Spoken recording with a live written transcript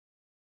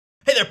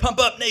there,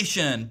 Pump Up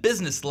Nation!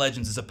 Business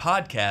Legends is a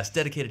podcast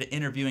dedicated to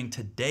interviewing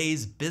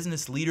today's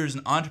business leaders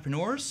and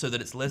entrepreneurs so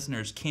that its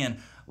listeners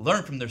can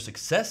learn from their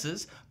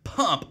successes,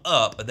 pump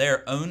up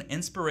their own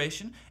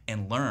inspiration,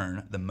 and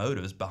learn the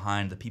motives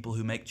behind the people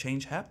who make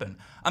change happen.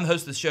 I'm the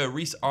host of the show,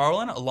 Reece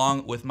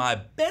along with my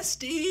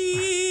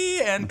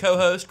bestie and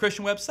co-host,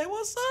 Christian Webb. Say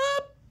what's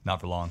up? Not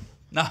for long.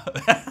 No,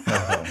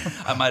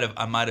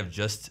 I might have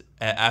just,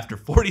 after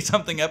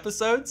 40-something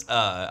episodes,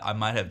 I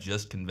might have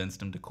just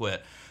convinced him to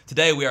quit.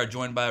 Today we are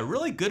joined by a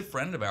really good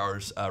friend of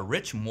ours,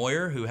 Rich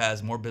Moyer, who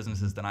has more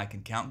businesses than I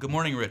can count. Good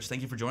morning, Rich.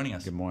 Thank you for joining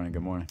us. Good morning.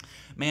 Good morning.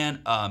 Man,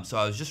 so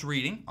I was just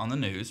reading on the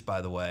news, by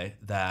the way,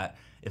 that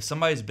if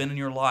somebody's been in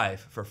your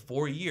life for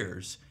 4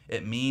 years,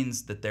 it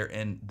means that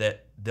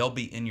they'll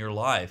be in your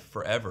life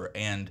forever.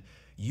 And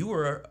you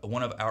were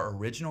one of our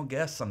original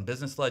guests on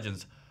Business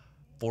Legends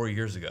 4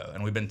 years ago,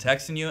 and we've been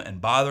texting you and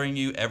bothering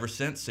you ever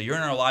since. So you're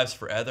in our lives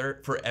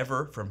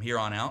forever from here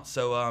on out.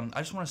 So I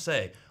just want to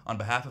say, on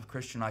behalf of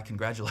Christian and I,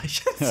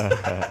 congratulations.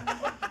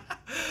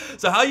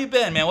 So how you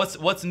been, man?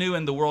 What's new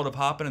in the world of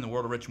Hoppin and the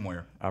world of Rich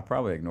Moyer? I'll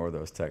probably ignore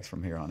those texts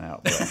from here on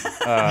out.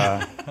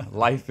 But,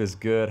 life is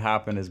good.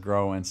 Hoppin is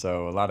growing,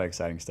 so a lot of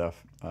exciting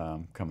stuff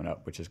coming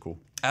up, which is cool.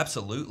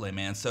 Absolutely,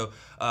 man. So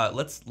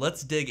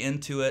let's dig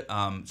into it.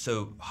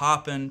 So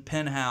Hoppin,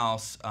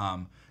 Penthouse.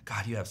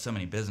 God, you have so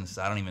many businesses.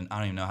 I don't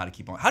even know how to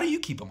keep them. How do you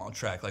keep them on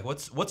track? Like,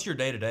 what's your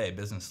day-to-day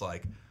business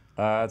like?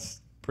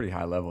 It's pretty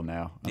high level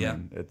now. I Yeah.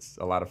 mean, it's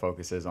a lot of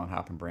focus is on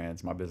Hoppin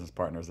Brands. My business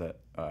partner that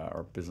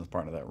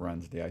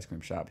runs the ice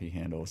cream shop, he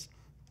handles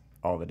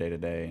all the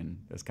day-to-day,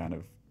 and it's kind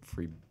of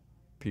free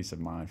peace of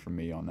mind for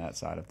me on that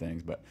side of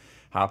things. But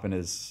Hoppin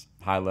is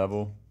high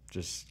level,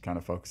 just kind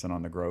of focusing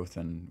on the growth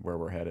and where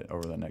we're headed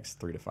over the next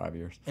 3 to 5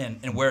 years.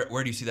 And where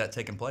do you see that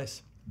taking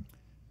place?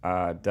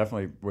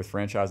 Definitely with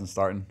franchising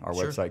starting, our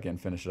Sure. website getting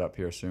finished up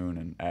here soon,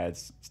 and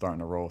ads starting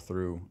to roll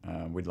through.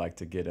 We'd like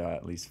to get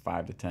at least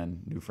 5 to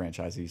 10 new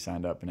franchisees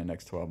signed up in the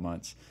next 12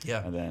 months.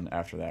 Yeah. And then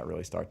after that,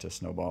 really start to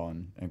snowball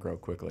and grow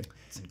quickly.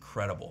 It's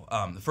incredible.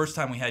 The first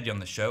time we had you on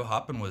the show,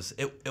 Hoppin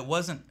it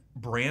wasn't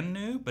brand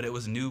new, but it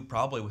was new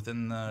probably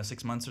within the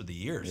 6 months of the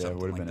year or Yeah, something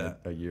it would have like been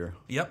that. a year.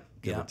 Yep.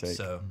 Give or Yeah. take.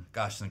 So,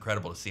 gosh, it's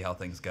incredible to see how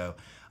things go.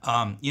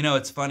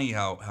 It's funny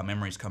how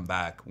memories come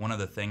back. One of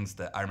the things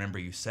that I remember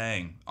you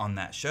saying on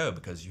that show,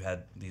 because you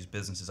had these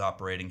businesses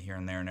operating here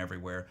and there and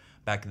everywhere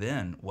back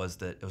then, was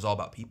that it was all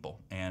about people.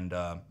 And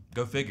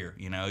go figure,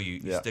 you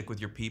Yeah. stick with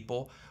your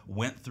people.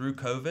 Went through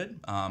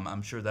COVID.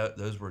 I'm sure that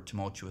those were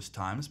tumultuous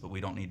times, but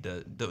we don't need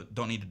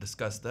to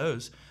discuss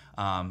those.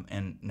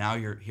 And now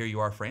you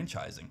are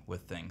franchising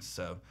with things.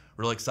 So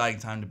really exciting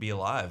time to be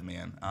alive,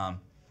 man.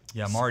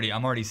 Yeah, I'm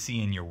already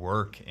seeing your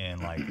work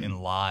in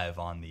live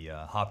on the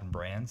Hoppin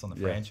Brands on the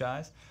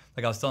franchise.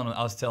 Like I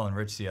was telling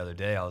Rich the other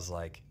day, I was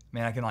like,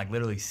 man, I can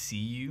literally see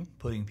you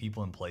putting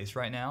people in place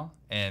right now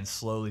and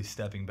slowly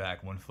stepping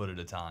back 1 foot at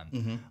a time.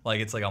 Mm-hmm. Like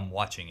it's like I'm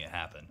watching it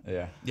happen.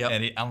 Yeah. Yep.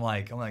 And I'm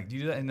like, do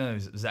you do that? No,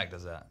 Zach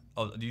does that.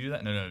 Oh, do you do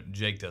that? No,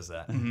 Jake does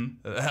that.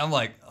 Mm-hmm. And I'm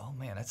like, oh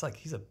man, that's like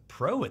he's a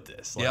pro at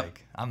this. Like Yep.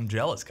 I'm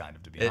jealous, kind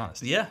of, to be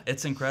honest. Yeah,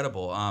 it's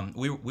incredible.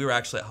 We were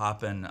actually at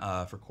Hoppin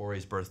for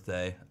Corey's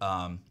birthday.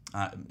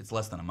 It's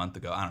less than a month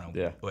ago. I don't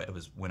know. Yeah. It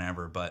was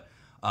whenever, but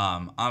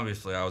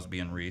obviously I was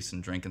being Reece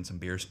and drinking some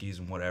beer skis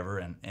and whatever,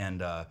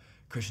 and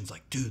Christian's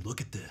like, dude, look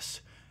at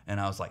this,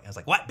 and I was like,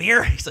 what,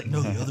 beer? He's like,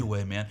 no, the other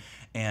way, man.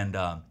 And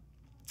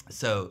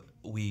so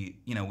we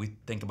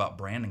think about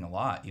branding a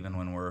lot, even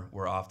when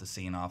we're off the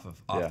scene, off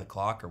the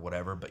clock or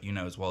whatever. But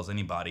as well as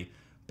anybody,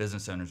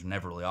 business owners are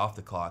never really off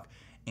the clock.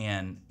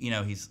 And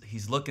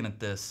he's looking at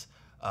this.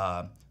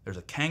 There's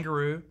a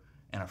kangaroo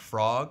and a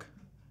frog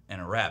and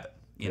a rabbit.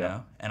 You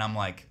know, and I'm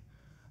like,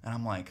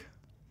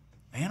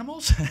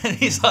 animals? And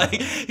he's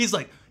like,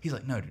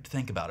 no, dude,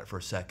 think about it for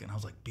a second. I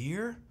was like,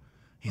 beer?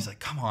 He's like,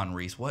 come on,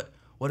 Reece, what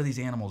do these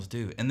animals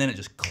do? And then it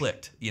just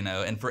clicked,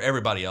 and for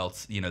everybody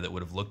else, that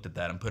would have looked at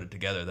that and put it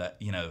together,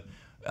 that,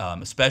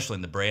 especially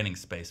in the branding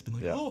space, been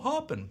like, oh,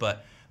 Hoppin'.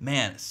 But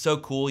man, it's so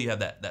cool. You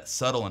have that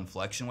subtle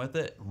inflection with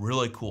it,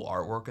 really cool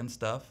artwork and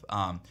stuff.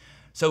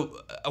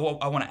 So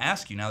I want to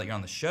ask you, now that you're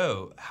on the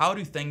show, how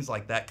do things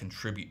like that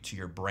contribute to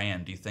your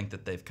brand? Do you think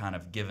that they've kind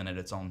of given it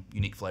its own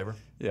unique flavor?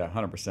 Yeah,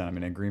 100%. I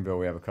mean, in Greenville,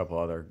 we have a couple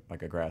other,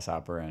 like a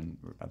grasshopper, and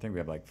I think we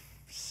have like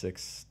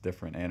 6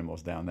 different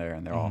animals down there,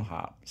 and they're all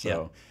hop.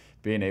 So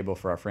being able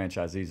for our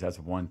franchisees, that's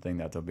one thing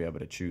that they'll be able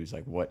to choose,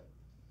 like what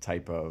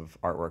type of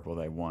artwork will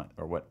they want,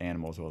 or what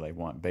animals will they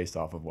want, based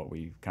off of what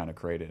we kind of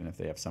created. And if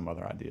they have some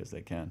other ideas,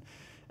 they can.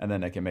 And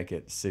then they can make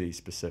it city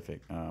specific.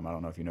 I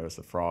don't know if you noticed,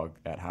 the frog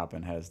at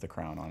Hoppin has the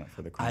crown on it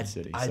for the Queen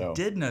City. I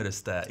did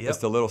notice that. Yep. It's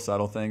the little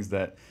subtle things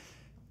that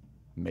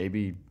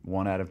maybe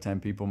 1 out of 10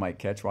 people might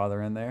catch while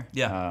they're in there.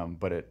 Yeah.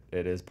 But it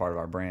is part of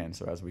our brand.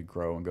 So as we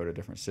grow and go to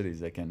different cities,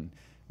 they can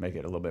make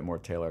it a little bit more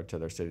tailored to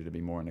their city to be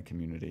more in the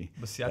community.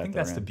 But see, I think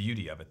that's the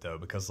beauty of it, though,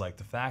 because like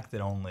the fact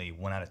that only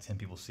 1 out of 10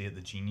 people see it,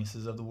 the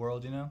geniuses of the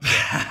world, the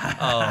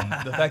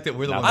fact that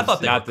we're the ones. I thought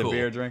they not were the cool.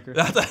 beer drinker.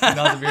 Not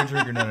the beer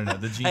drinker. No.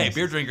 The geniuses. Hey,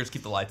 beer drinkers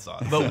keep the lights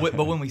on. But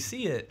when we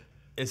see it,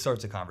 it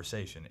starts a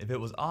conversation. If it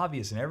was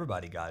obvious and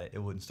everybody got it, it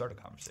wouldn't start a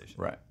conversation.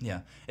 Right.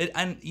 Yeah.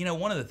 And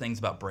one of the things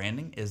about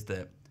branding is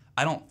that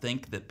I don't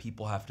think that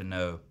people have to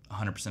know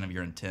 100% of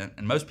your intent,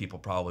 and most people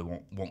probably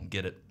won't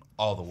get it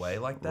all the way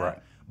like that. Right.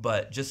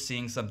 But just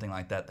seeing something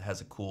like that has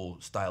a cool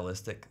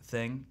stylistic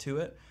thing to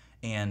it,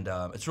 and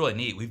it's really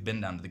neat. We've been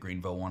down to the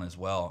Greenville one as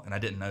well, and I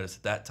didn't notice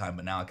at that time,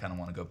 but now I kind of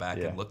want to go back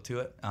and look to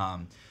it.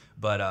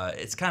 But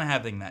it's kind of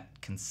having that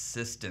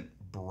consistent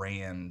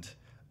brand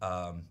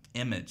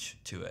image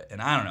to it, and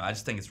I don't know. I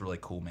just think it's really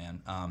cool,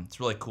 man. It's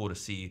really cool to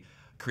see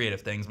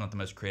creative things. I'm not the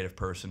most creative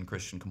person.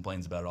 Christian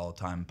complains about it all the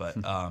time, but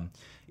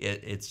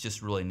it's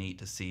just really neat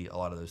to see a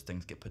lot of those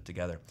things get put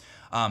together.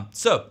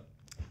 So,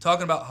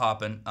 talking about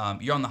Hoppin,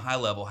 you're on the high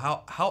level.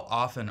 How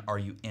often are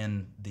you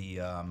in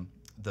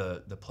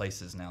the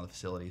places now, the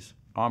facilities?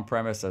 On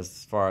premise,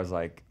 as far as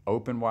like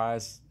open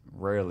wise,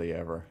 rarely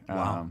ever.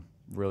 Wow.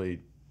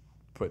 Really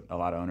put a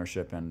lot of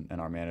ownership in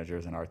our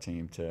managers and our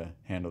team to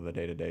handle the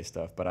day-to-day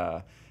stuff. But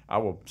I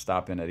will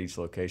stop in at each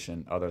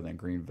location other than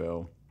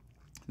Greenville.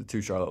 The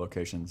 2 Charlotte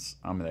locations,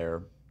 I'm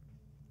there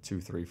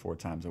 2, 3, 4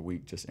 times a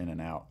week, just in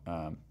and out,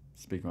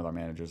 speaking with our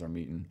managers, our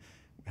meeting,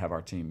 have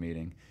our team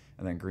meeting.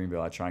 And then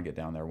Greenville, I try and get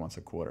down there once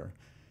a quarter,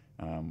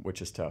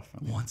 which is tough.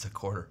 I mean, Once a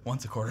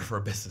quarter for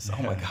a business.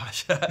 Oh my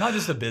gosh. Not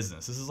just a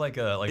business. This is like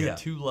a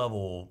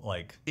 2-level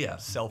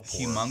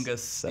self-pour. Humongous.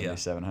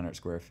 7,700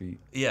 square feet.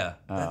 Yeah,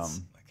 that's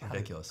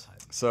ridiculous.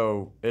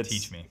 So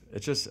Teach me.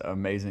 It's just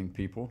amazing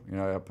people. You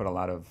know, I put a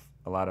lot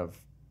of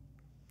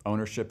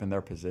ownership in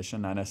their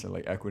position, not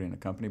necessarily equity in the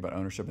company, but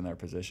ownership in their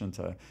position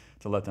to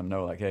let them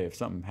know, like, hey, if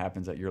something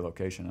happens at your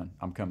location,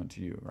 I'm coming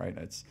to you, right?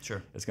 It's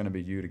going to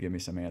be you to give me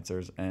some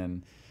answers.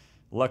 And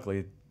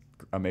luckily,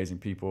 amazing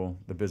people.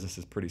 The business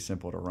is pretty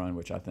simple to run,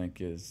 which I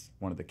think is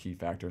one of the key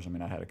factors. I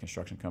mean, I had a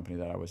construction company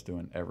that I was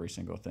doing every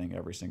single thing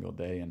every single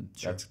day, and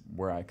that's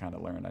where I kind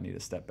of learned I need to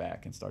step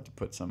back and start to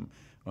put some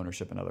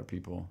ownership in other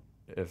people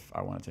if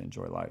I wanted to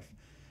enjoy life.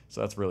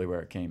 So that's really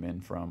where it came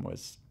in from,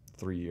 was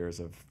 3 years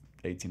of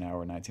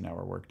 18-hour,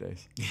 19-hour work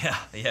days.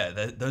 Yeah,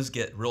 those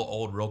get real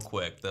old real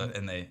quick,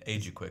 and they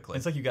age you quickly.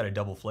 It's like you got a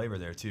double flavor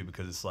there too,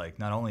 because it's like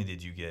not only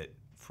did you get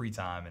free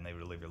time and able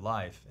to live your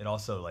life, it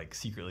also like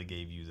secretly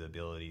gave you the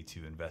ability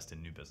to invest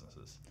in new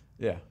businesses.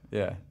 Yeah,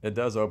 it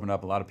does open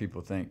up. A lot of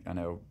people think, I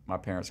know my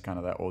parents kind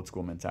of that old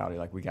school mentality,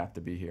 like we have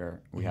to be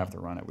here, we have to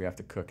run it, we have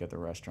to cook at the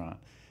restaurant.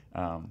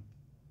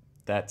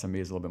 That to me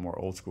is a little bit more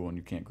old school, and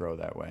you can't grow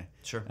that way.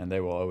 Sure. And they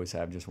will always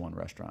have just one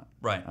restaurant.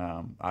 Right.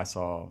 I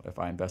saw if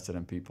I invested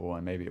in people,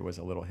 and maybe it was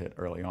a little hit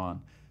early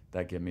on,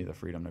 that gave me the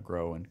freedom to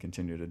grow and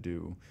continue to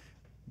do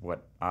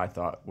what I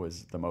thought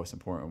was the most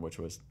important, which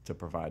was to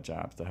provide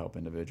jobs, to help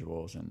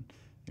individuals, and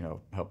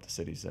help the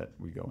cities that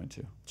we go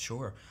into.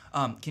 Sure.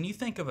 Can you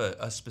think of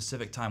a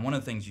specific time? One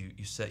of the things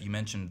you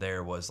mentioned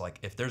there was like,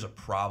 if there's a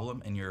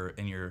problem in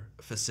your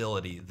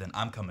facility, then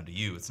I'm coming to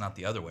you. It's not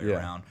the other way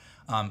around.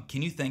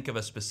 Can you think of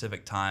a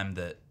specific time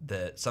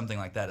that something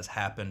like that has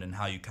happened, and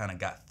how you kind of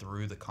got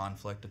through the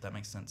conflict, if that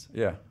makes sense?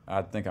 Yeah,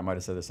 I think I might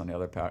have said this on the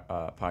other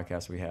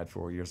podcast we had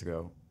 4 years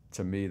ago.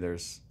 To me,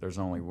 there's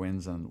only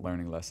wins and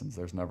learning lessons.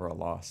 There's never a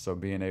loss. So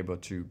being able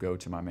to go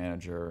to my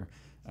manager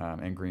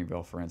in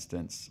Greenville, for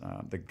instance,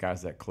 the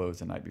guys that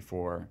closed the night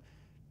before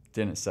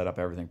didn't set up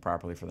everything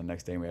properly for the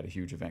next day, and we had a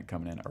huge event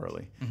coming in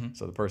early. Mm-hmm.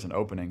 So the person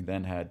opening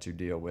then had to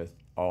deal with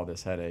all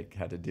this headache,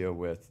 had to deal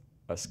with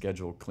a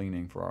scheduled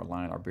cleaning for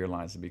our beer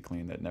lines to be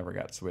clean that never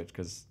got switched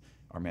because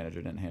our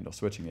manager didn't handle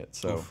switching it.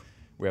 So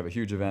we have a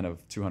huge event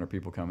of 200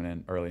 people coming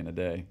in early in the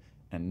day,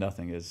 and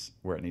nothing is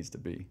where it needs to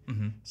be.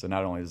 Mm-hmm. So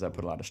not only does that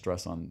put a lot of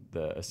stress on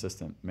the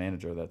assistant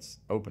manager that's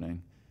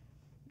opening,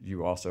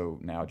 you also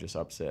now just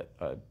upset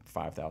a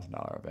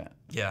 $5,000 event.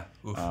 Yeah.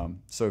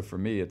 So for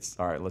me, it's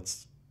all right.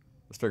 Let's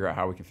figure out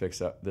how we can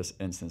fix up this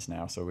instance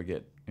now. So we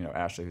get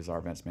Ashley, who's our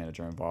events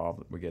manager,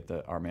 involved. We get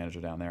our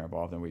manager down there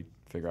involved, and we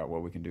figure out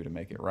what we can do to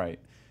make it right.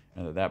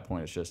 And at that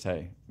point, it's just,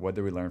 hey, what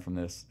did we learn from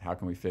this? How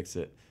can we fix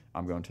it?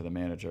 I'm going to the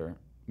manager,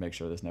 make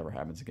sure this never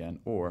happens again,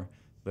 or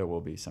there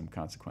will be some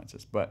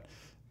consequences. But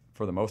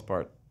for the most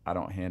part, I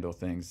don't handle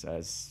things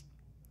as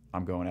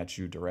I'm going at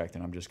you direct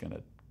and I'm just going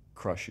to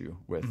crush you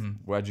with,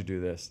 why'd you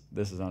do this?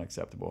 This is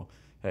unacceptable.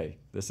 Hey,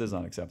 this is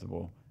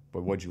unacceptable,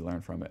 but what'd you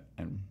learn from it?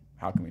 And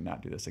how can we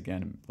not do this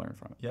again and learn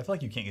from it? Yeah, I feel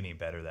like you can't get any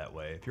better that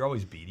way. If you're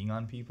always beating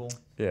on people.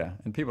 Yeah,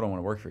 and people don't want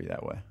to work for you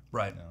that way.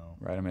 Right. No.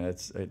 Right. I mean,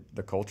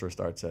 the culture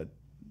starts at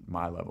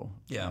my level.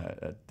 Yeah.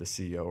 At the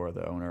CEO or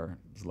the owner's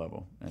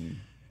level, and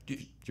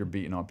if you're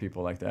beating on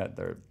people like that,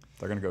 they're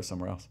going to go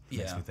somewhere else. Yeah.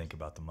 Makes me think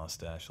about the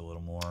mustache a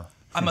little more.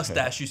 I must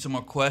ask you some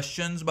more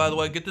questions. By the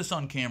way, get this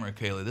on camera,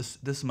 Kaylee.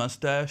 This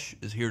mustache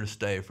is here to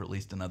stay for at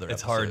least another episode.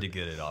 It's hard to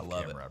get it off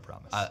camera, I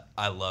promise.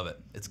 I love it.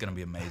 It's going to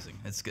be amazing.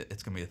 It's going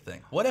to be a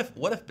thing. What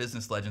if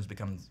Business Legends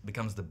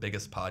becomes the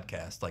biggest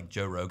podcast, like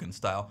Joe Rogan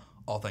style,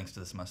 all thanks to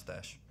this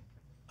mustache?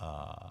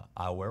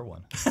 I'll wear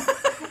one.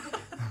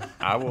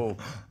 I will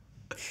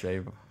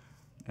shave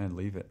and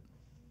leave it.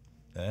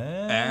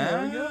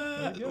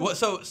 There we go.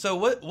 So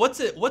what's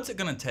it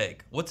gonna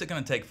take? What's it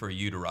gonna take for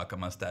you to rock a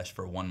mustache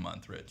for 1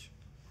 month, Rich?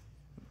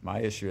 My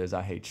issue is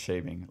I hate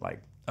shaving,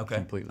 like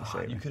completely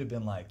shaving. You could have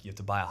been like, you have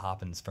to buy a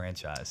Hoppin's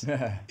franchise.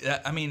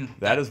 I mean,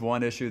 that is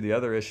one issue. The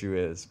other issue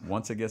is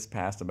once it gets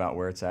past about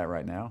where it's at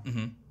right now,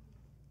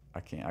 I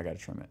can't. I got to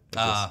trim it. It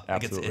just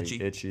absolutely it gets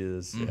itchy.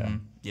 Itches.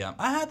 Yeah.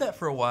 I had that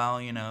for a while,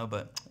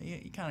 but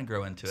you kind of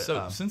grow into it.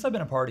 So since I've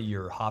been a part of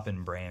your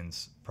Hoppin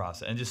Brands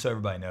process, and just so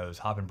everybody knows,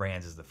 Hoppin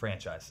Brands is the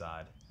franchise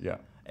side. Yeah.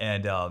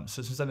 And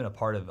so since I've been a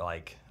part of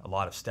like a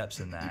lot of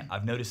steps in that,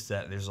 I've noticed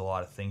that there's a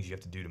lot of things you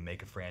have to do to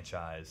make a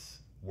franchise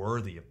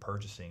worthy of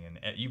purchasing.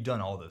 And you've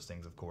done all those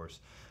things, of course.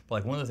 But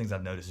like one of the things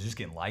I've noticed is just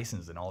getting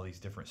licensed in all these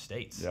different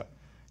states. Yeah.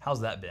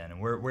 How's that been? And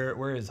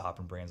where is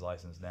Hoppin Brands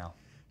licensed now?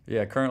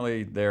 Yeah,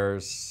 currently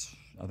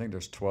I think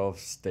there's 12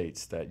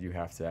 states that you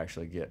have to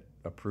actually get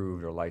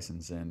approved or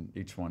licensed in.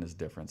 Each one is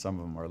different. Some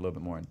of them are a little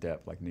bit more in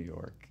depth, like New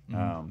York.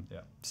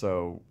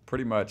 So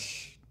pretty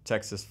much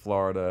Texas,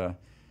 Florida,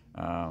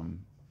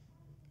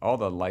 all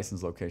the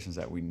license locations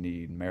that we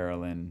need,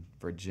 Maryland,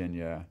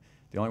 Virginia.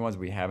 The only ones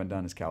we haven't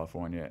done is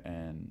California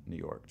and New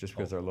York, just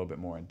because they're a little bit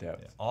more in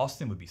depth. Yeah.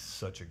 Austin would be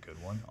such a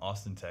good one.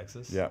 Austin,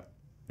 Texas. Yeah.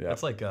 Yeah.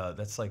 That's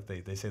like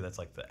they say that's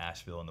like the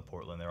Asheville and the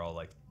Portland. They're all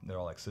like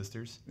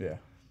sisters. Yeah.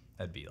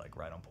 That'd be like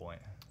right on point.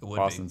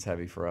 Austin's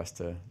heavy for us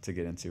to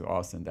get into.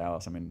 Austin,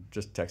 Dallas. I mean,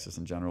 just Texas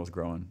in general is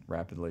growing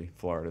rapidly.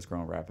 Florida's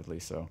growing rapidly.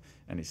 So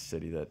any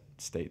state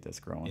that's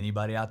growing.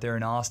 Anybody out there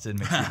in Austin,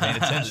 make sure you're paying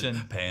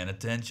attention. Paying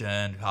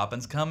attention.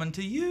 Hoppin's coming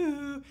to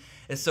you.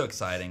 It's so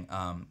exciting.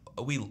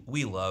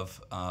 We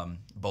love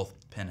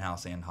both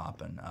Penthouse and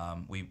Hoppin.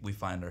 We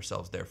find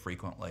ourselves there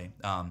frequently.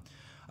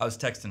 I was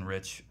texting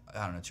Rich,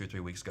 I don't know, 2 or 3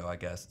 weeks ago, I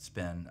guess it's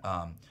been.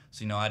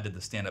 So I did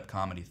the stand-up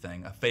comedy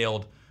thing. I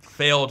failed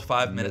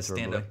 5-minute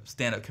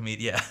stand-up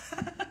comedian. Yeah.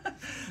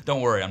 Don't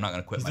worry, I'm not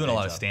going to quit. He's my doing a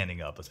lot job. of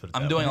standing up. Let's put it.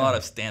 I'm doing a lot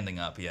of standing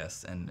up,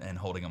 yes, and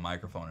holding a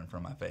microphone in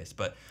front of my face.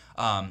 But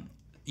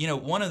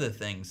one of the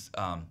things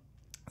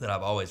that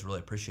I've always really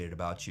appreciated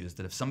about you is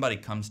that if somebody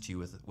comes to you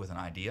with an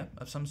idea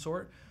of some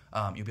sort,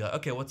 you'll be like,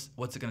 okay, what's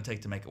it going to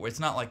take to make it work? It's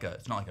not like a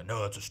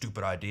no, it's a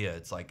stupid idea.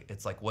 It's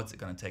like what's it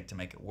going to take to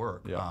make it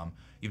work? Yeah.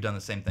 You've done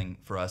the same thing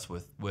for us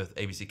with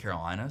ABC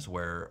Carolinas,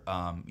 where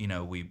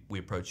we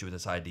approached you with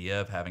this idea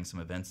of having some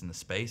events in the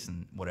space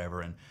and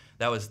whatever, and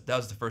that was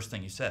the first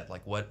thing you said,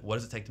 like what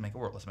does it take to make it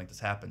work? Let's make this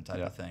happen, type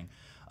of thing.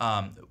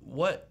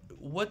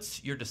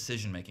 What's your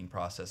decision making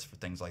process for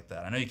things like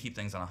that? I know you keep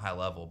things on a high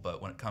level,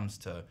 but when it comes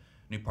to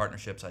new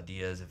partnerships,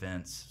 ideas,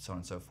 events, so on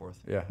and so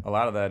forth. Yeah, a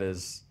lot of that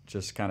is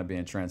just kind of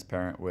being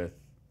transparent with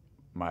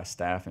my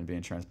staff and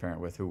being transparent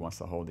with who wants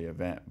to hold the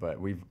event. But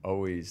we've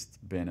always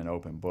been an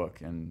open book,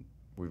 and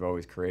we've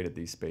always created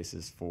these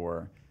spaces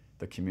for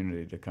the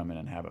community to come in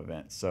and have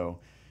events.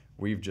 So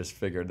we've just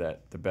figured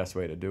that the best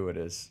way to do it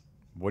is,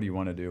 what do you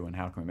want to do and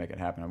how can we make it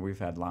happen? And we've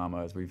had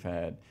llamas, we've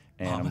had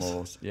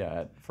animals,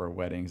 for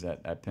weddings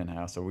at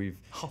Penthouse. So we've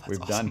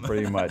awesome. done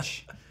pretty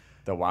much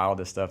the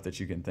wildest stuff that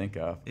you can think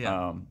of.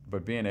 Yeah.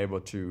 But being able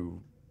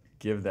to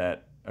give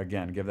that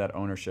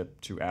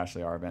ownership to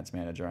Ashley, our events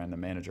manager, and the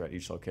manager at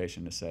each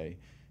location to say,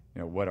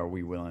 what are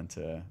we willing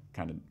to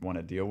kind of want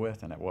to deal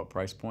with, and at what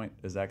price point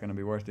is that going to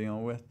be worth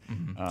dealing with?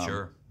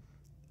 Sure.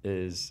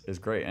 Is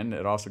great. And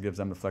it also gives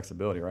them the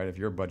flexibility, right? If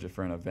your budget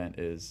for an event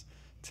is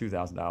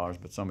 $2,000,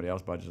 but somebody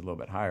else's budget is a little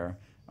bit higher,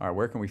 all right,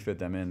 where can we fit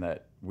them in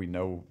that we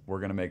know we're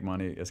going to make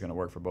money, it's going to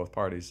work for both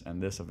parties,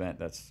 and this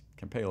event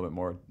can pay a little bit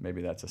more,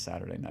 maybe that's a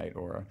Saturday night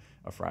or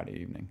a Friday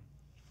evening.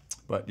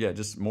 But yeah,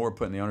 just more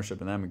putting the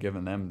ownership in them and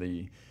giving them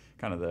the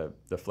kind of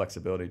the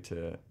flexibility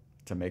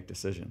to make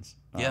decisions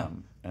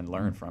and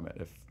learn from it.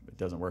 If it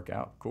doesn't work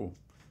out, cool.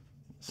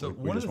 So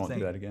we just won't do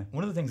that again.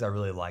 One of the things I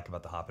really like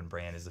about the Hoppin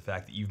brand is the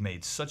fact that you've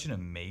made such an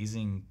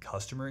amazing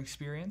customer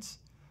experience,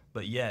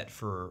 but yet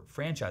for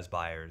franchise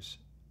buyers,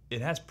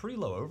 it has pretty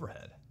low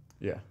overhead.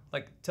 Yeah.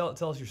 Like, tell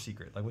us your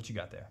secret. Like, what you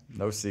got there?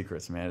 No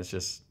secrets, man. It's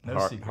just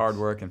secrets. hard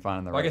work and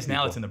finding the right I guess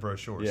people. now it's in the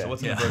brochure. Yeah. So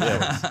what's in the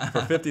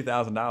brochure? For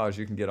 $50,000,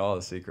 you can get all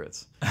the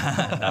secrets.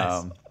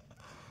 Nice.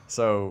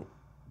 So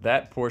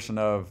that portion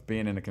of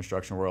being in the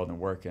construction world and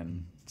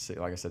working,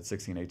 like I said,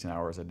 16, 18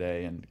 hours a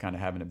day and kind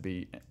of having to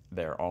be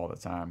there all the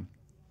time,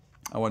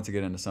 I wanted to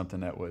get into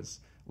something that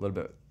was a little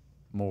bit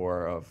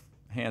more of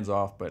hands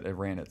off, but it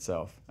ran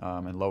itself,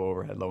 and low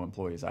overhead, low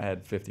employees. I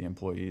had 50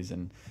 employees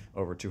and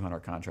over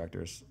 200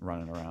 contractors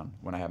running around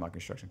when I had my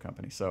construction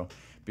company. So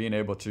being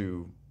able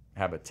to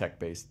have a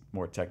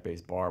more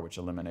tech-based bar, which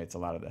eliminates a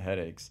lot of the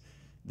headaches,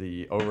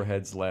 the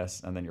overhead's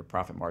less, and then your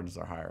profit margins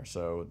are higher.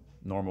 So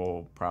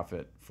normal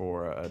profit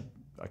for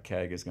a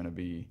keg is going to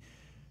be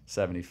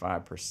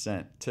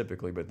 75%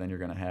 typically, but then you're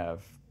going to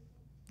have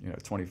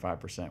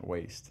 25%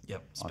 waste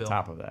on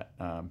top of that,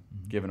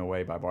 given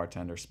away by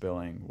bartenders,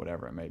 spilling,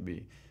 whatever it may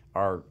be.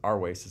 Our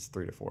waste is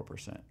 3 to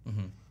 4%.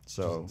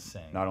 So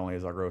not only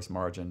is our gross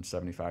margin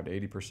 75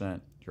 to 80%,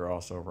 you're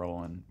also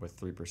rolling with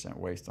 3%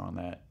 waste on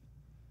that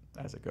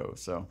as it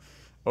goes. So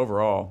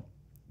overall,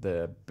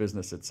 the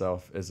business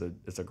itself it's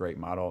a great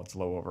model. It's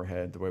low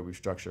overhead. The way we've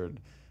structured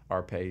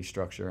our pay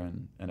structure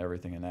and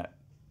everything in that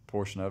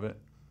portion of it.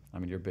 I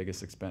mean, your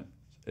biggest expense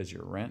is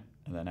your rent,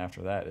 and then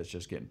after that, it's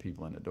just getting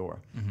people in the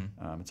door.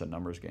 It's a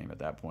numbers game at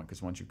that point,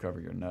 because once you cover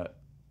your nut,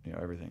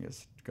 everything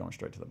is going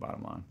straight to the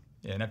bottom line.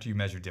 Yeah, and after you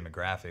measure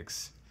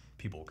demographics,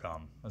 people will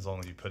come as long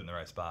as you put it in the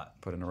right spot.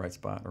 Put it in the right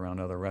spot around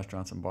other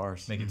restaurants and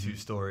bars. Make it 2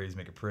 stories,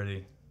 make it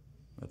pretty.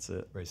 That's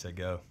it. Ready, set,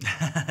 go.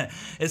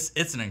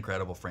 It's an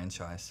incredible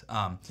franchise.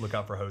 Look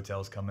out for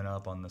hotels coming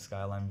up on the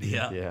Skyline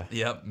View.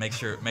 Yep. Make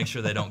sure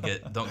they don't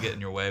get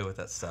in your way with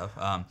that stuff.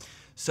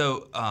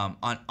 So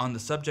on the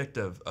subject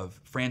of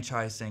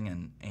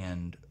franchising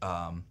and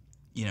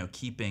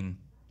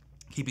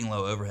keeping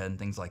low overhead and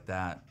things like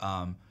that.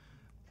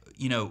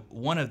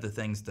 One of the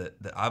things that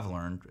I've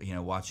learned,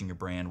 watching your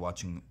brand,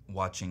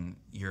 watching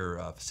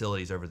your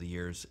facilities over the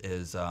years,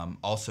 is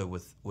also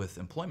with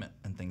employment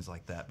and things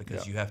like that,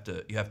 because you have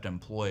to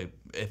employ,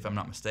 if I'm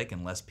not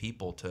mistaken, less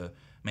people to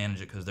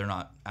manage it, because they're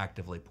not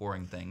actively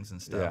pouring things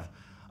and stuff.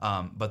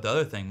 But the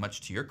other thing,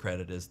 much to your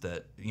credit, is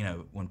that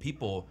when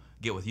people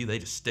get with you, they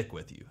just stick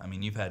with you. I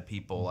mean, you've had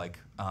people like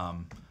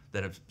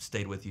that have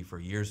stayed with you for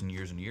years and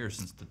years and years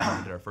since the time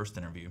we did our first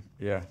interview.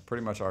 Yeah,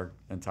 pretty much our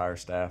entire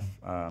staff,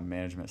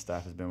 management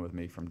staff, has been with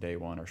me from day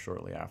one or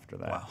shortly after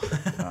that. Wow.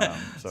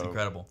 So it's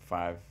incredible.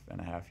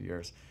 5.5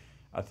 years.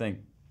 I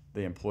think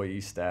the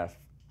employee staffing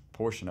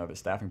portion of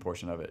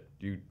it,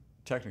 you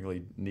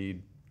technically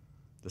need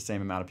the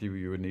same amount of people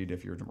you would need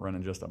if you're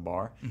running just a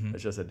bar.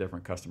 It's just a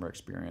different customer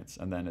experience.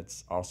 And then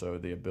it's also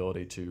the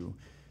ability to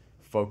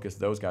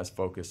those guys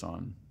focus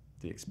on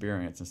the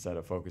experience instead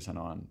of focusing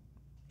on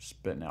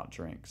spitting out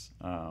drinks.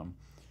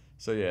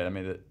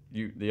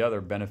 The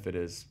other benefit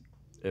is,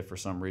 if for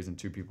some reason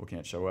 2 people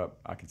can't show up,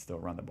 I can still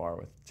run the bar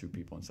with 2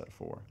 people instead of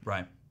 4.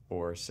 Right.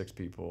 Or 6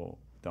 people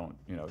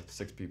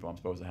 6 people I'm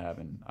supposed to have,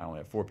 and I only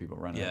have 4 people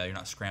running. Yeah, you're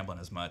not scrambling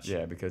as much.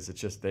 Yeah, because it's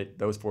just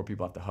those 4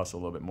 people have to hustle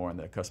a little bit more, and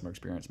the customer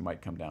experience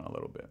might come down a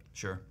little bit.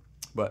 Sure.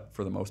 But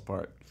for the most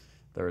part,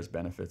 there is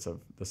benefits of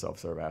the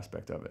self-serve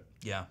aspect of it.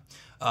 Yeah.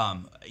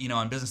 On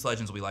Business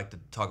Legends, we like to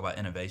talk about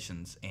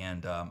innovations,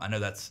 and I know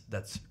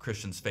that's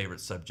Christian's favorite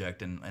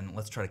subject, and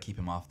let's try to keep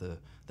him off the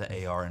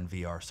AR and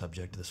VR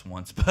subject this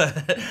once.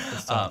 But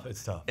it's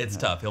tough. It's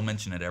tough. He'll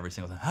mention it every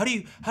single time. How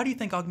do you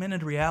think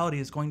augmented reality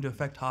is going to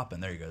affect Hoppin?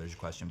 There you go. There's your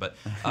question. But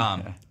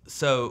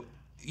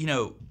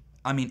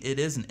it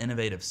is an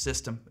innovative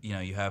system.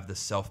 You have the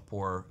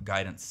self-pour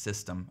guidance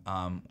system,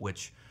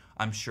 which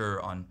I'm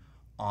sure on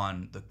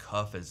the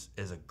cuff is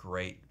a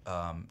great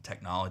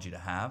technology to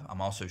have. I'm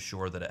also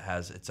sure that it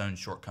has its own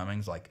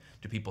shortcomings, like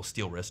do people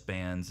steal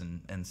wristbands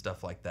and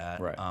stuff like that.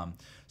 Right.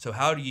 So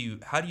how do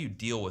you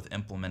deal with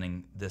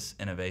implementing this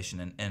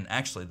innovation? And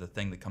actually, the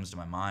thing that comes to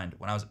my mind,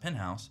 when I was at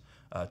Penthouse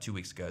 3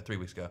 weeks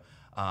ago,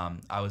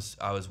 I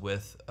was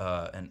with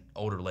an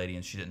older lady,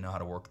 and she didn't know how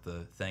to work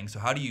the thing. So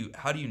how do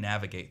you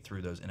navigate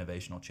through those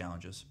innovational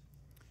challenges?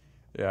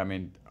 Yeah, I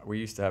mean, we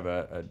used to have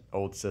an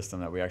old system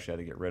that we actually had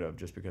to get rid of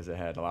just because it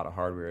had a lot of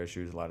hardware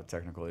issues, a lot of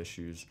technical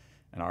issues,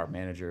 and our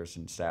managers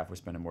and staff were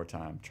spending more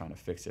time trying to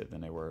fix it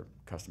than they were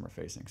customer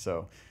facing.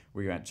 So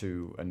we went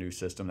to a new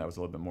system that was a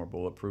little bit more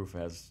bulletproof,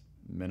 has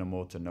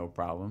minimal to no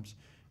problems.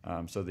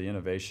 So the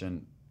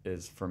innovation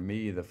is, for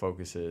me, the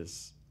focus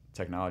is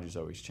technology is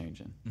always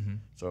changing.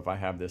 So if I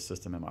have this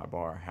system in my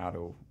bar,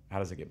 how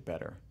does it get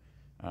better?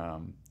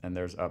 And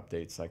there's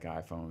updates like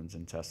iPhones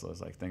and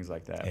Teslas, like things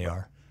like that.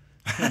 AR.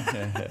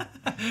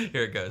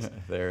 Here it goes.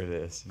 There it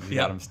is. You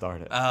got them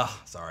started.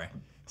 Sorry.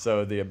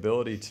 So the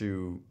ability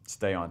to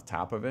stay on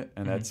top of it,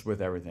 and that's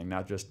with everything,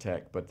 not just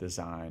tech, but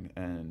design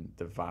and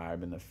the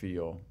vibe and the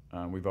feel.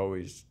 We've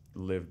always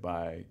lived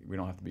by, we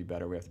don't have to be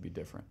better, we have to be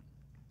different.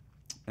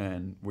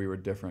 And we were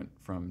different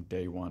from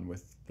day one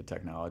with the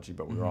technology,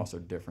 but we were also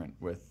different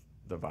with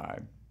the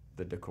vibe,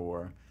 the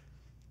decor,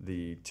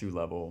 the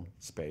 2-level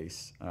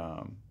space.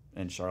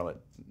 In Charlotte,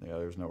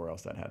 there was nowhere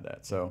else that had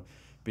that. So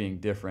being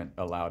different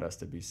allowed us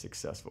to be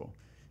successful.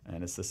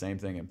 And it's the same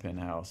thing in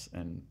Penthouse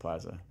and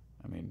Plaza.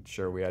 I mean,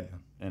 sure, we had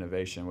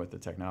innovation with the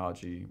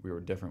technology. We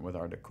were different with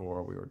our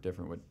decor. We were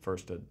different with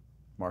first to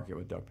market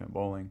with duck pin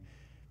bowling.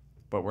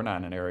 But we're not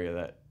in an area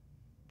that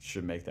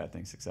should make that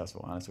thing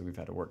successful. Honestly, we've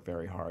had to work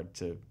very hard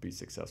to be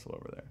successful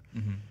over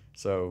there.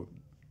 So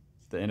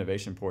the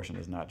innovation portion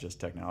is not just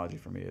technology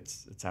for me.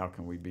 It's how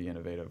can we be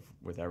innovative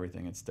with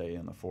everything and stay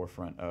in the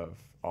forefront of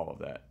all of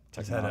that.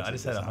 I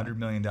just had a $100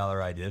 million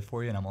idea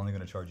for you, and I'm only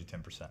going to charge you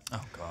 10%.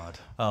 Oh God.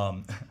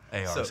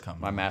 AR's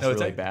coming. My math's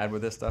really bad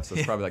with this stuff, so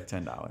it's probably like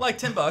 $10. Like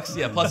 $10,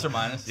 yeah, plus or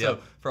minus. So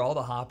for all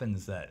the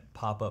Hoppins that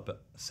pop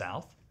up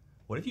south,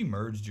 what if you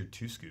merged your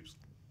 2 Scoops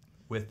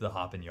with the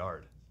Hoppin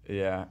Yard?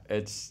 Yeah,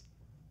 it's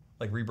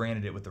like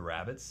rebranded it with the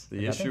rabbits.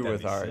 The issue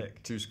with our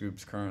 2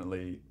 Scoops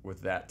currently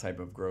with that type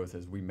of growth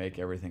is we make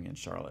everything in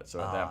Charlotte. So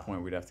at that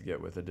point, we'd have to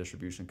get with a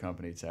distribution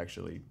company to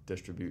actually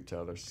distribute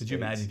to other states. Could you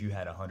imagine if you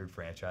had 100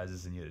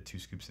 franchises and you had 2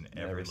 Scoops in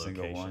every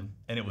single location? One.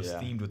 And it was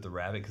themed with the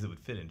rabbit because it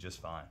would fit in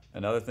just fine.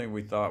 Another thing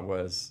we thought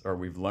was, or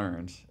we've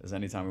learned, is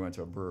anytime we went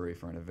to a brewery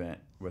for an event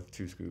with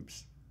 2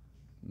 Scoops,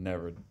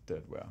 never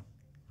did well.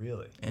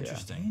 Really?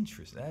 Interesting. Yeah.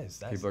 Interesting. That's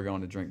people are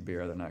going to drink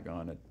beer. They're not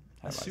going to have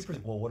that's ice super.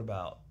 cream. Well, what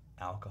about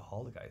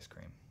alcoholic ice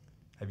cream?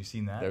 Have you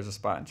seen that? There's a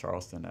spot in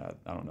Charleston.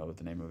 I don't know what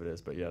the name of it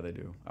is, but yeah, they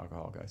do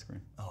alcoholic ice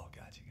cream. Oh,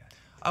 gotcha.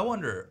 I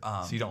wonder.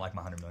 So you don't like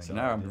my $100 million? So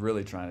now I'm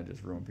really trying to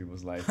just ruin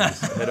people's life.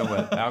 Just hit them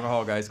with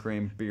alcoholic ice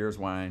cream, beers,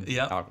 wine,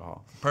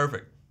 alcohol.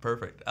 Perfect.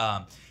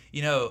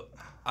 You know,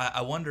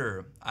 I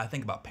wonder. I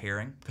think about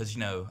pairing because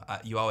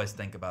you always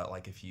think about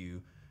like if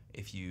you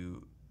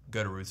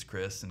go to Ruth's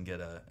Chris and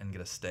get a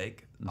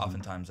steak,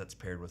 oftentimes that's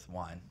paired with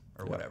wine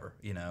or whatever.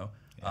 If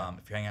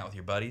you're hanging out with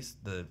your buddies,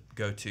 the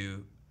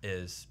go-to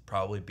is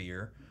probably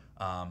beer.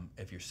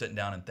 If you're sitting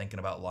down and thinking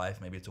about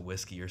life, maybe it's a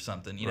whiskey or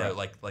something. You know,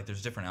 like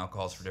there's different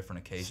alcohols for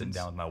different occasions. Sitting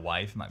down with my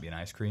wife, it might be an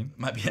ice cream.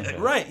 Might be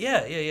right.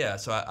 Yeah.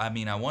 So I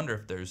mean, I wonder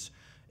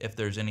if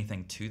there's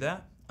anything to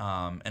that.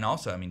 And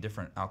also, I mean,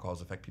 different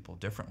alcohols affect people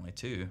differently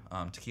too.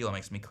 Tequila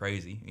makes me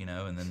crazy,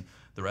 and then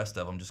the rest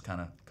of them just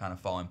kind of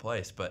fall in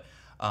place. But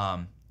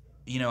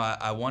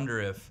I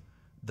wonder if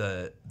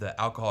the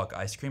alcoholic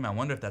ice cream, I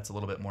wonder if that's a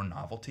little bit more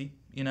novelty.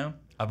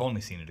 I've only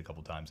seen it a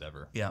couple times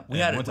ever. Yeah, we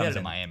had it. One time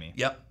in Miami.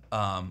 Yep.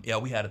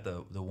 We had it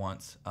the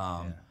once.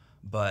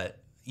 But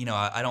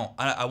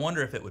I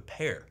wonder if it would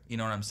pair. You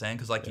know what I'm saying?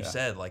 Because like you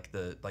said, like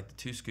the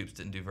 2 scoops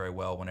didn't do very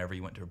well whenever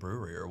you went to a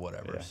brewery or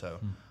whatever. Yeah. So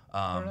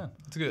I don't know.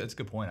 It's a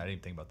good point. I didn't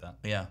even think about that.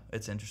 Yeah,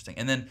 it's interesting.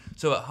 And then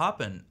so at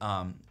Hoppin,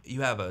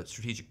 you have a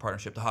strategic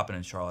partnership, the Hoppin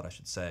in Charlotte, I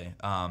should say,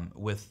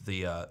 with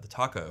the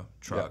taco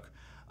truck.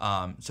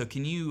 Yep. So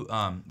can you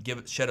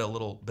shed a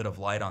little bit of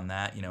light on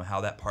that?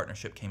 How that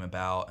partnership came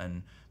about,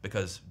 and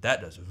because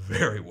that does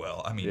very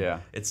well. I mean,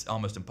 it's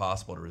almost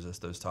impossible to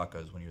resist those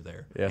tacos when you're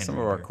there. Yeah, some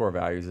of our core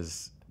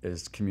values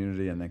is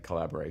community and then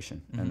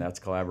collaboration, and that's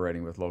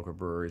collaborating with local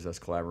breweries, that's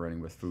collaborating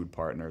with food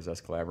partners,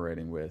 that's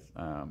collaborating with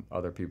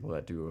other people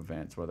that do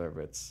events, whether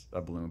it's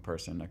a balloon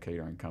person, a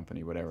catering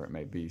company, whatever it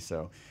may be.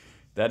 So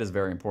that is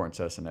very important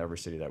to us in every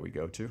city that we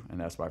go to, and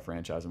that's why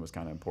franchising was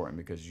kind of important,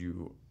 because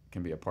you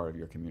can be a part of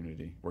your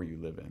community where you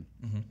live in.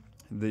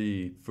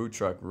 The food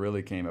truck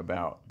really came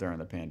about during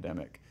the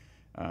pandemic.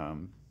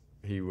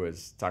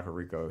 Taco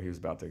Rico, he was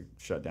about to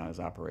shut down his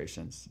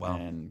operations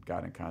and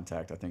got in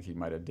contact. I think he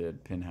might have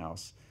did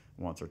Pinhouse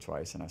once or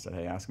twice, and I said,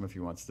 hey, ask him if he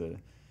wants to,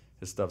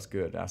 his stuff's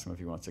good, ask him if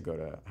he wants to go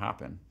to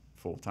Hoppin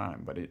full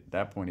time. But at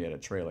that point he had a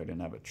trailer, he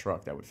didn't have a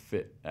truck that would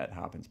fit at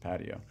Hoppin's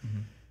patio.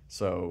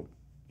 So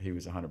he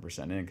was 100%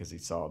 in because he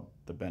saw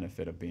the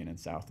benefit of being in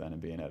South End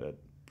and being at a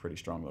pretty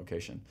strong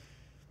location,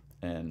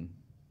 and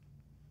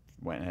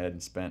went ahead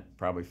and spent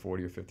probably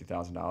 $40,000 or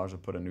 $50,000 to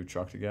put a new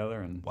truck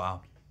together, and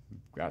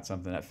got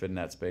something that fit in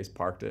that space,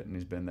 parked it, and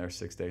he's been there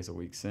 6 days a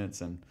week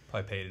since. And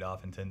probably paid it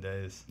off in 10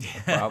 days.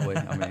 Probably.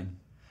 I mean,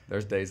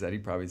 there's days that he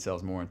probably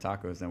sells more in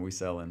tacos than we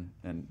sell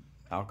in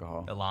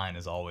alcohol. The line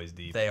is always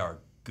deep. They are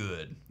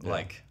good.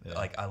 Like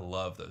I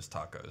love those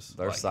tacos.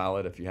 They're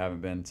solid. If you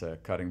haven't been to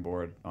Cutting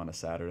Board on a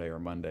Saturday or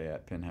Monday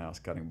at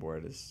Pinhouse, Cutting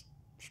Board is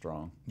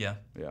strong. Yeah.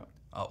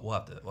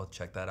 We'll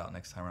check that out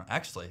next time around.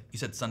 Actually, you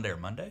said Sunday or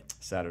Monday?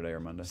 Saturday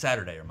or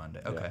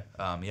Monday. Okay.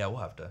 We'll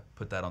have to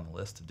put that on the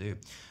list to do.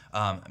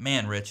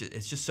 Man, Rich,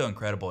 it's just so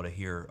incredible to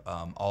hear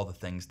all the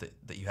things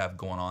that you have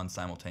going on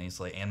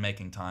simultaneously and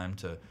making time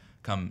to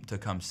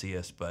come see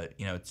us. But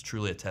it's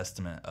truly a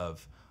testament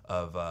of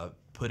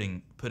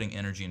putting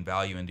energy and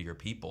value into your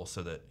people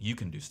so that you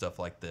can do stuff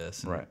like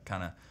this and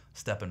kind of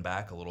stepping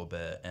back a little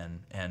bit and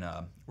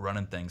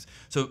running things.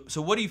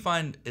 So what do you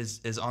find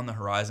is on the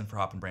horizon for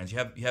Hoppin Brands? You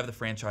have the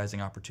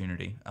franchising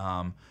opportunity.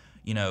 So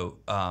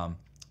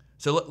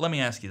let me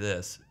ask you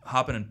this: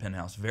 Hoppin and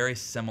Pinhouse, very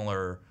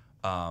similar.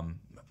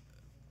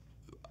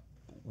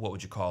 What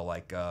would you call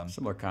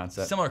similar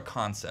concept? Similar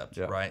concept,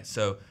 right?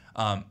 So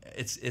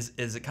is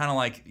it kind of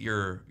like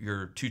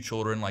your 2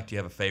 children? Like, do you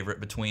have a favorite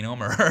between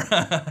them, or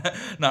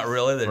not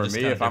really? For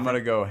me, if I'm gonna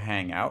go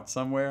hang out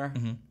somewhere,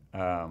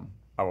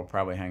 I will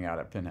probably hang out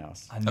at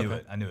Pinhouse. I knew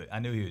it. I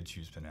knew he would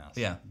choose Pinhouse.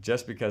 Yeah.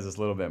 Just because it's a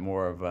little bit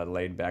more of a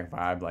laid-back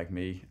vibe like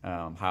me.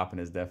 Hoppin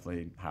is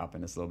definitely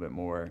Hoppin. It's a little bit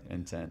more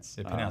intense.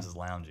 Yeah, Pinhouse is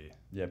loungy.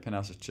 Yeah,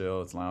 Pinhouse is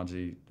chill. It's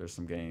loungy. There's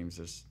some games.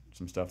 There's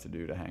some stuff to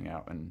do to hang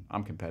out. And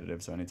I'm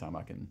competitive, so anytime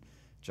I can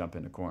jump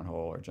into cornhole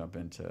or jump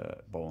into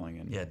bowling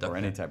or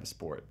any type of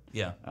sport.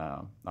 Yeah.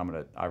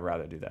 I'd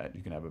rather do that.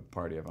 You can have a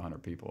party of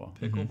 100 people.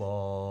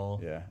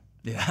 Pickleball. Yeah.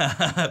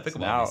 Yeah.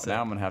 Now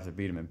I'm gonna have to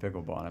beat him in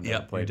pickleball. And I've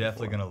never played. You're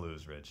definitely gonna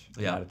lose, Rich.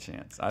 Not a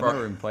chance. I've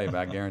never even played, but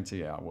I guarantee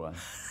you I won.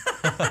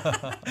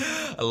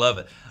 I love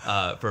it.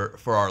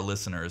 For our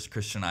listeners,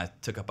 Christian and I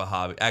took up a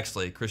hobby.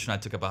 Actually, Christian and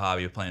I took up a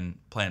hobby of playing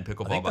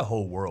pickleball. I think the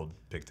whole world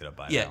picked it up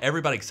by now. Yeah,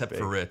 everybody except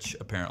for Rich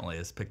apparently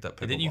has picked up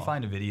pickleball. Didn't you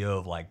find a video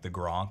of the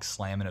Gronk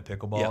slamming a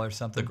pickleball or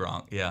something? The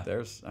Gronk, yeah.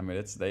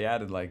 They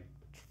added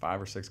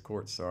 5 or 6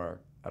 courts to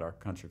at our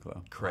country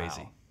club.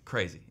 Crazy. Wow.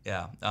 Crazy,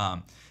 yeah.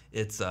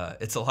 It's a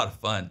lot of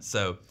fun.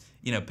 So,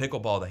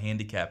 pickleball, the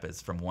handicap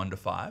is from 1 to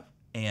 5.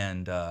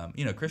 And,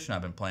 Christian and I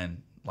have been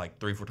playing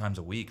 3-4 times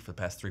a week for the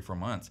past 3-4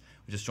 months.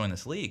 We just joined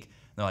this league.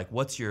 They're like,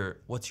 what's your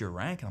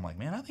rank? And I'm like,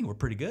 man, I think we're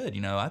pretty good.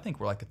 I think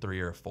we're like a 3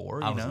 or a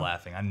 4. I was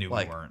laughing. I knew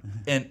we weren't.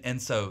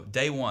 And so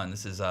day one,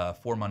 this is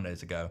 4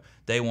 Mondays ago,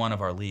 day one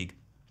of our league,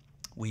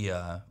 we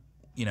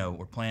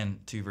we're playing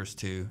 2 versus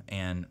 2,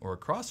 and we're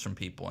across from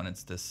people, and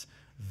it's this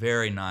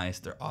very nice,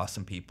 they're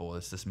awesome people.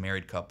 It's this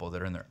married couple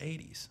that are in their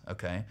 80s,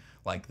 okay?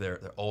 Like they're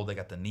old, they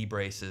got the knee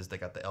braces, they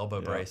got the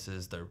elbow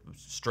braces, they're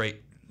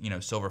straight,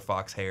 silver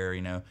fox hair,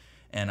 and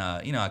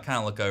I kind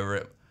of look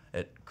over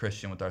at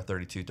Christian with our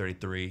 32,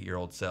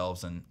 33-year-old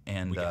selves, and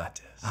We got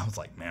this. I was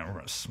like, man, we're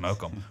going to smoke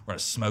them. We're going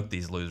to smoke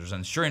these losers.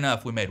 And sure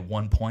enough, we made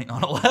 1 point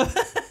on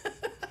 11.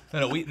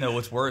 No,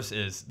 what's worse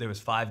is there was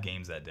 5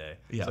 games that day.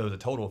 Yeah. So it was a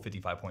total of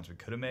 55 points we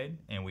could have made,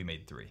 and we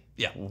made 3.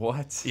 Yeah.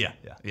 What?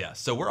 Yeah.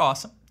 So we're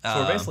awesome.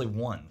 So we're basically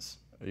ones.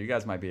 You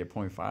guys might be at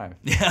 0.5.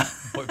 Yeah.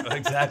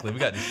 Exactly. We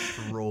got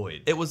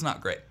destroyed. It was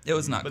not great.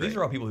 But these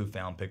are all people who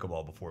found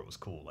pickleball before it was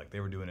cool. Like they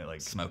were doing it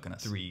like smoking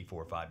us 3,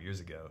 4, 5 years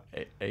ago.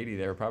 80,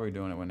 they were probably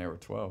doing it when they were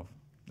 12.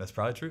 That's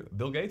probably true.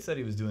 Bill Gates said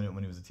he was doing it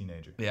when he was a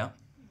teenager. Yeah.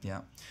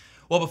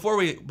 Well, before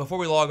we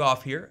log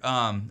off here,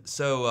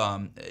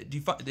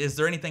 is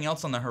there anything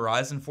else on the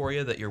horizon for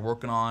you that you're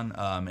working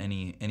on?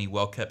 Any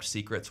well kept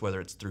secrets,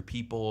 whether it's through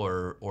people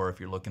or if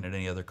you're looking at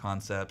any other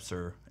concepts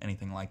or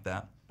anything like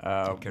that?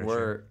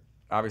 We're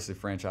obviously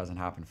franchising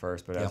Hoppin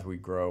first, but as we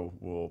grow,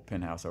 we'll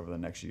Penthouse over the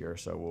next year.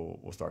 So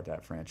we'll start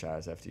that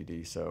franchise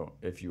FTD. So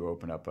if you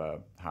open up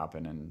a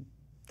Hoppin in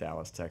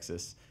Dallas,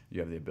 Texas,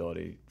 you have the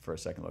ability for a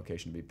second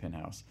location to be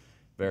Penthouse.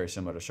 Very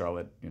similar to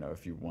Charlotte,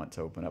 if you want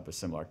to open up a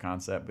similar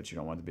concept, but you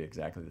don't want it to be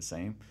exactly the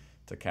same,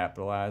 to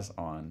capitalize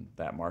on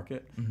that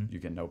market, you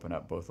can open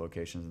up both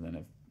locations. And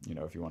then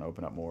if you want to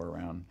open up more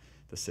around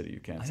the city, you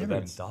can. I never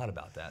even thought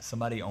about that.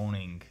 Somebody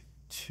owning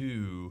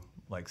 2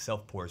 like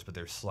self pours, but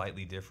they're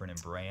slightly different in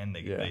brand.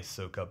 They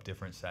soak up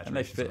different saturations. And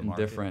they fit of the in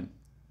market. different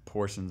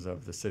portions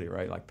of the city,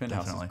 right? Like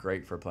Penthouse is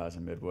great for Plaza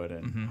and Midwood,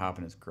 and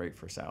Hoppin is great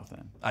for South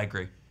End. I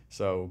agree.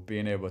 So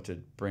being able to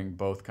bring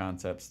both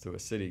concepts to a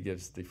city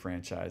gives the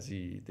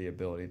franchisee the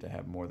ability to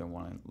have more than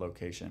one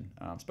location,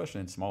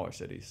 especially in smaller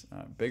cities.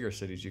 Bigger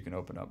cities, you can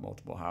open up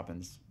multiple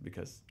Hoppins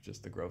because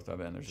just the growth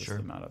of it, and there's just the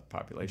amount of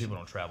population. People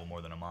don't travel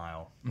more than a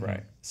mile.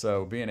 Right.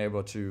 So being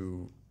able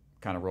to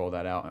kind of roll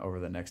that out over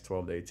the next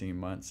 12 to 18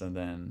 months, and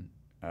then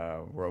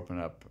we're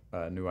opening up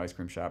a new ice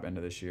cream shop end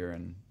of this year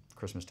in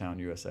Christmastown,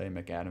 USA,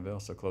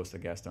 McAdenville, so close to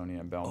Gastonia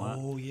and Belmont.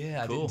 Oh,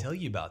 yeah. Cool. I didn't tell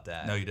you about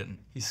that. No, you didn't.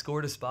 He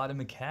scored a spot in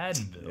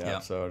McAdenville. Yeah.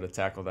 So to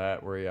tackle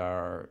that, we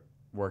are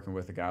working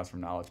with the guys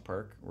from Knowledge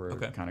Perk. We're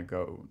kind of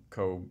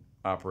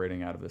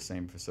co-operating out of the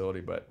same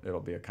facility, but it'll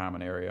be a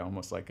common area,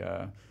 almost like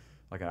an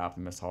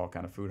Optimist Hall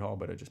kind of food hall,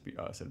 but it'll just be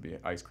us. It'll be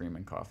ice cream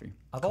and coffee.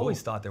 I've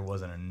always thought there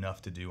wasn't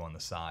enough to do on the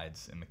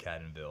sides in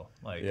McAdenville.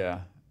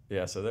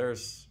 Yeah. So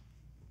there's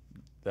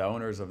the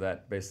owners of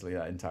that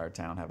entire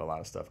town have a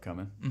lot of stuff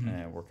coming,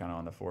 and we're kind of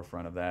on the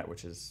forefront of that,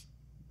 which is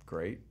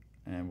great.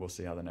 And we'll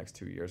see how the next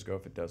 2 years go.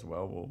 If it does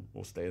well,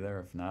 we'll stay there.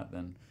 If not,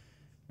 then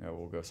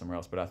we'll go somewhere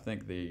else. But I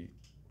think the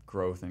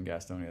growth in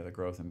Gastonia, the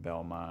growth in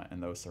Belmont,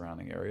 and those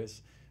surrounding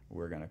areas,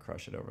 we're going to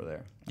crush it over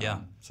there.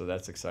 Yeah. So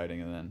that's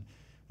exciting. And then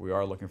we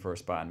are looking for a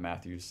spot in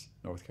Matthews,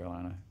 North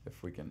Carolina.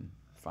 If we can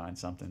find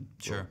something,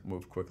 we'll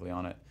move quickly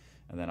on it.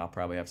 And then I'll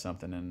probably have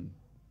something in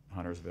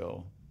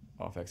Huntersville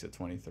off exit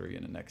 23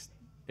 in the next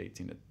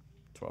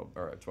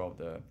 12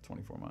 to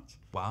 24 months.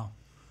 Wow.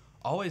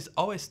 Always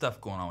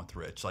stuff going on with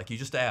Rich. Like you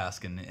just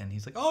ask, and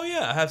he's like, oh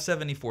yeah, I have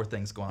 74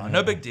 things going on.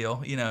 No big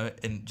deal,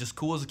 and just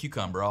cool as a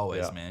cucumber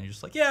always, man. You're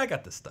just like, yeah, I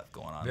got this stuff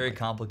going on. Very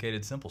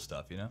complicated, simple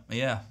stuff,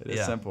 Yeah. It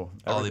is simple.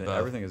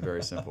 Everything is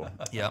very simple.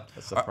 Yeah.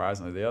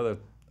 Surprisingly. The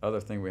other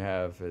thing we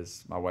have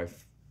is my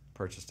wife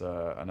purchased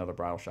another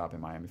bridal shop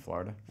in Miami,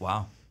 Florida.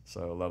 Wow.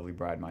 So Lovely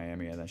Bride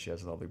Miami, and then she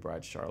has a Lovely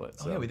Bride Charlotte.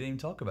 Oh yeah, we didn't even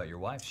talk about your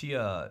wife. She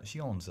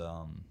owns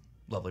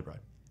Lovely Bride.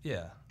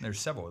 Yeah, there's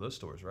several of those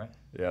stores, right?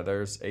 Yeah,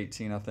 there's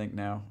 18 I think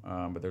now,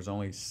 but there's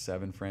only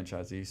 7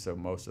 franchisees, so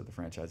most of the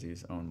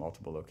franchisees own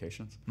multiple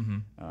locations.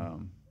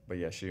 But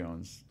yeah, she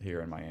owns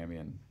here in Miami,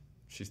 and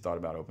she's thought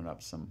about opening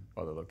up some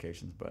other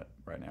locations, but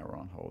right now we're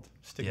on hold.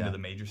 Sticking to the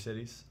major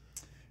cities?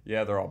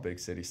 Yeah, they're all big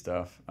city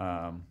stuff.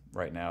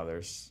 Right now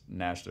there's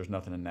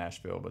nothing in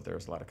Nashville, but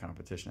there's a lot of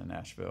competition in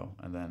Nashville,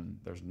 and then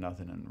there's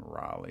nothing in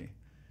Raleigh.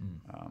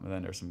 And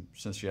then there's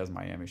since she has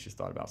Miami, she's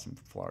thought about some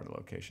Florida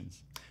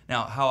locations.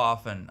 Now, how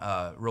often,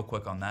 real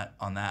quick on that,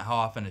 how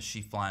often is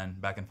she flying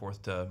back and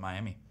forth to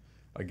Miami?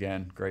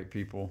 Again, great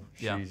people.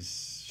 Yeah.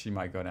 She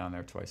might go down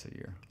there twice a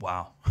year.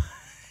 Wow.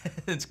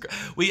 It's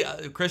we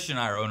Christian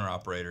and I are owner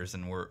operators,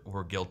 and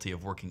we're guilty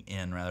of working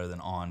in rather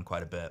than on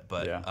quite a bit.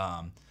 But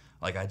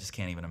I just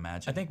can't even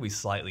imagine. I think we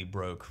slightly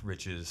broke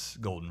Rich's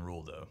golden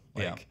rule, though.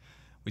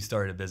 We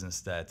started a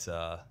business that's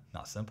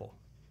not simple.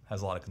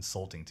 Has a lot of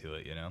consulting to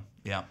it,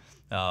 Yeah.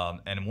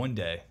 And one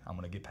day I'm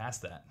gonna get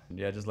past that.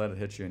 Yeah, just let it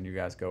hit you, and you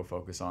guys go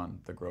focus on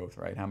the growth,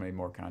 right? How many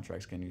more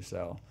contracts can you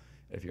sell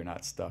if you're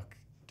not stuck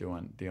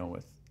dealing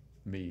with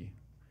me,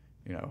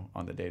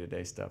 on the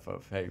day-to-day stuff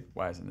of, hey,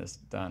 why isn't this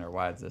done, or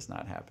why does this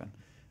not happen?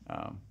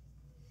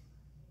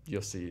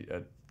 You'll see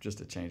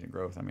just a change in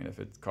growth. I mean, if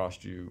it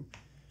cost you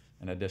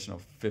an additional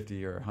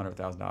 $50,000 or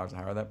 $100,000 to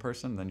hire that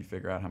person, then you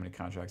figure out how many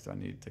contracts do I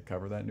need to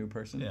cover that new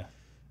person. Yeah,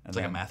 it's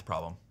like a math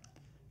problem.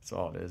 That's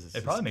all it is. It's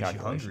It probably just makes you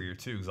calculation. hungrier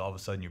too, because all of a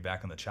sudden you're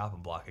back on the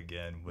chopping block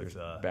again with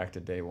Back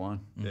to day one.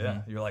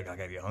 yeah. You're like, I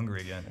gotta get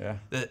hungry again. Yeah.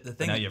 The But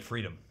thing now you have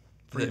freedom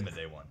at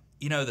day one.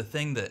 you know, the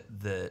thing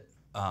that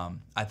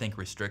I think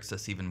restricts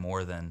us even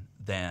more than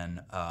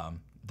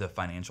the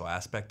financial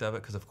aspect of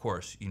it, because of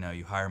course, you know,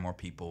 you hire more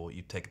people,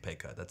 you take a pay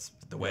cut. That's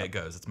the way it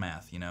goes. It's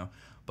math, you know.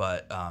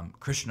 But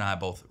Christian and I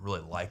both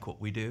really like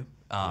what we do,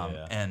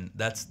 and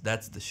that's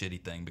the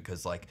shitty thing,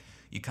 because like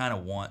you kind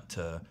of want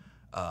to.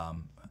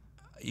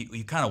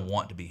 You kind of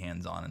want to be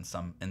hands-on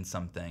in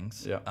some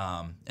things,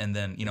 and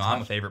then you know,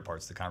 my favorite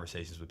parts, the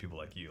conversations with people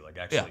like you, like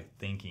actually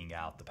thinking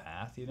out the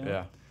path, you know.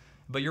 Yeah.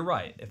 But you're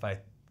right. If I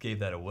gave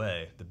that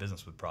away, the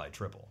business would probably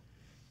triple.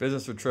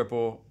 Business would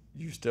triple.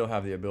 You still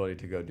have the ability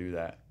to go do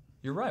that.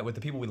 You're right. With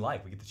the people we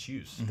like, we get to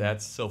choose.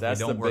 That's So if that's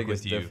we don't the work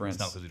biggest with you, difference.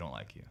 it's not because we don't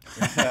like you.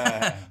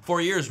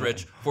 4 years,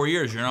 Rich. 4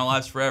 years. You're in our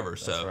lives forever.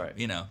 So right.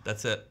 you know,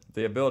 that's it.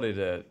 The ability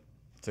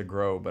to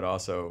grow, but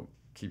also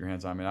keep your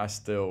hands on. I mean, I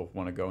still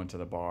want to go into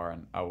the bar,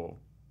 and I will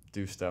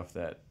do stuff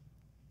that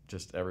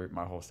just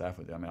my whole staff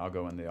would do. I mean, I'll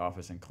go in the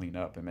office and clean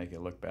up and make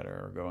it look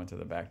better, or go into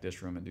the back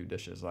dish room and do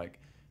dishes. Like,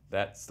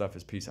 that stuff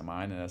is peace of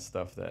mind, and that's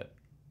stuff that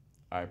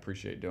I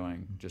appreciate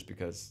doing, just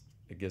because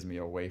it gives me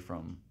away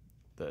from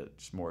the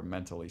just more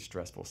mentally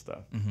stressful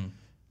stuff.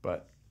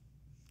 But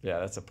yeah,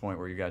 that's a point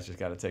where you guys just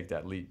got to take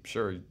that leap.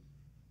 Sure,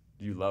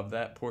 you love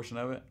that portion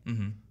of it,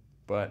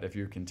 but if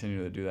you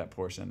continue to do that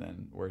portion,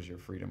 then where's your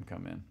freedom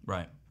come in?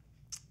 Right.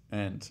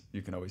 And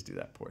you can always do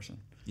that portion.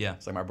 Yeah.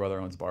 It's like my brother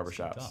owns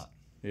barbershops.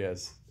 He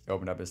has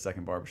opened up his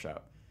second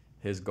barbershop.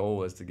 His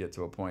goal is to get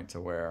to a point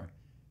to where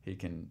he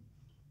can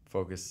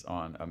focus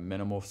on a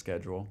minimal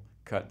schedule,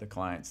 cut the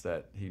clients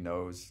that he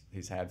knows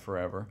he's had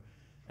forever,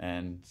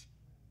 and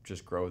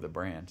just grow the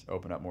brand,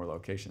 open up more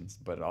locations.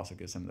 But it also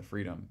gives him the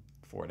freedom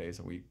 4 days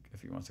a week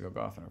if he wants to go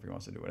golfing or if he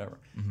wants to do whatever.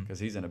 Because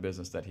he's in a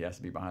business that he has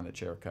to be behind the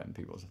chair cutting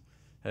people's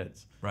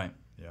heads. Right.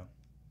 Yeah.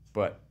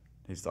 But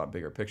he's thought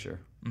bigger picture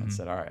and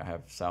said, all right, I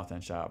have South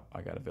End shop,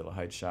 I got a Villa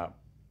Heights shop.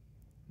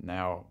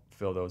 Now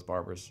fill those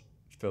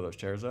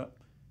chairs up.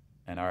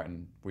 And all right,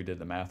 and we did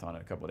the math on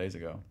it a couple of days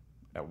ago.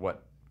 At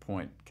what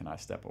point can I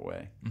step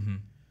away?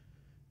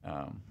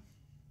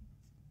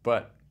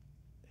 But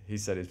he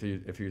said if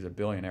he was a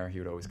billionaire, he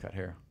would always cut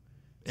hair.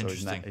 So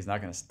Interesting. he's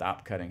not going to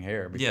stop cutting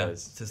hair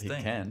because it's his he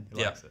thing. can.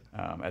 He likes it.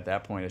 At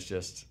that point, it's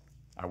just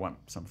I want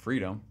some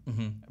freedom,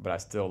 but I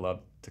still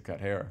love to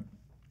cut hair.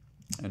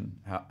 And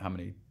how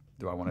many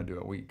do I want to do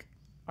a week?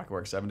 I can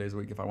work 7 days a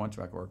week if I want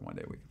to. I can work 1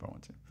 day a week if I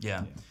want to.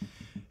 Yeah.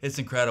 It's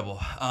incredible.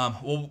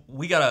 Well,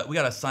 we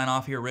gotta sign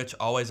off here, Rich.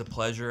 Always a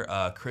pleasure.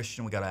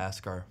 Christian, we gotta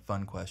ask our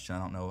fun question. I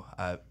don't know.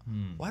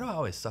 Why do I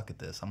always suck at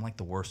this? I'm like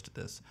the worst at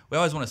this. We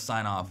always want to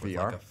sign off with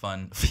VR? like a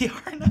fun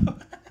VR.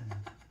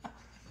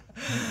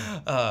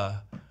 No.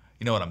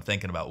 You know what I'm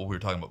thinking about? What we were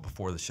talking about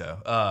before the show.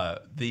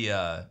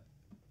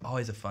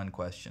 Always a fun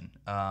question.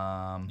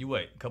 You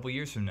wait. A couple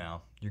years from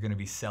now, you're going to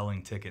be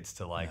selling tickets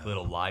to like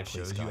little live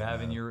shows you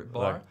have in your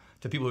bar Like,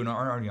 to people who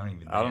aren't even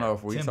there. I don't know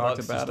if we $10 talked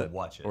just about to it,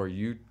 watch it. or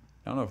you.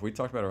 I don't know if we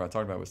talked about it or I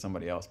talked about it with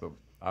somebody else, but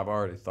I've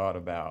already thought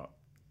about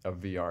a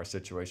VR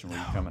situation where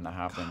you come in the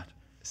Hoppin.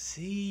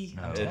 See,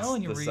 I'm It's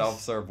telling you, the Reece.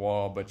 self-serve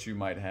wall, but you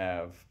might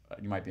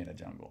be in a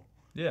jungle.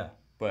 Yeah.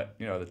 But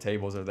the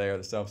tables are there,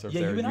 the self-serve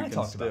Yeah, there. you and I can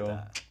talked still,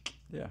 about that.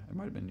 Yeah, it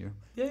might have been you.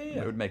 Yeah.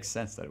 It would make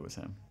sense that it was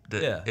him.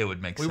 Yeah. It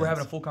would make sense. We were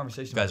having a full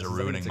conversation. You guys about are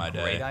this. ruining my It's a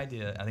day. great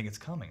idea. I think it's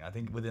coming. I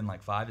think within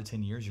like 5 to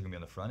 10 years, you're going to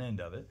be on the front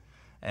end of it.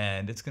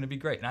 And it's going to be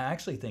great. And I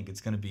actually think it's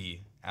going to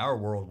be our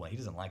world. Well, he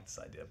doesn't like this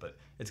idea, but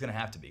it's going to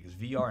have to be, because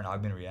VR and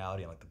augmented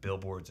reality and like the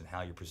billboards and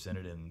how you're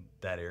presented in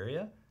that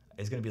area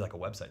is going to be like a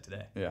website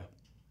today. Yeah.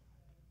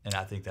 And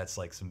I think that's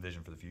like some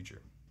vision for the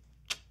future.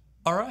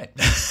 All right.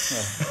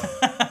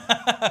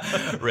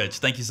 Rich,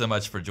 thank you so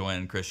much for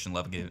joining. Christian,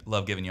 love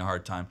giving you a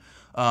hard time.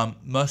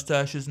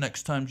 Mustaches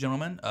next time,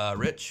 gentlemen.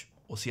 Rich,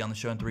 we'll see you on the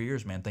show in 3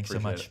 years, man. Thanks so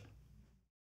Appreciate much. it.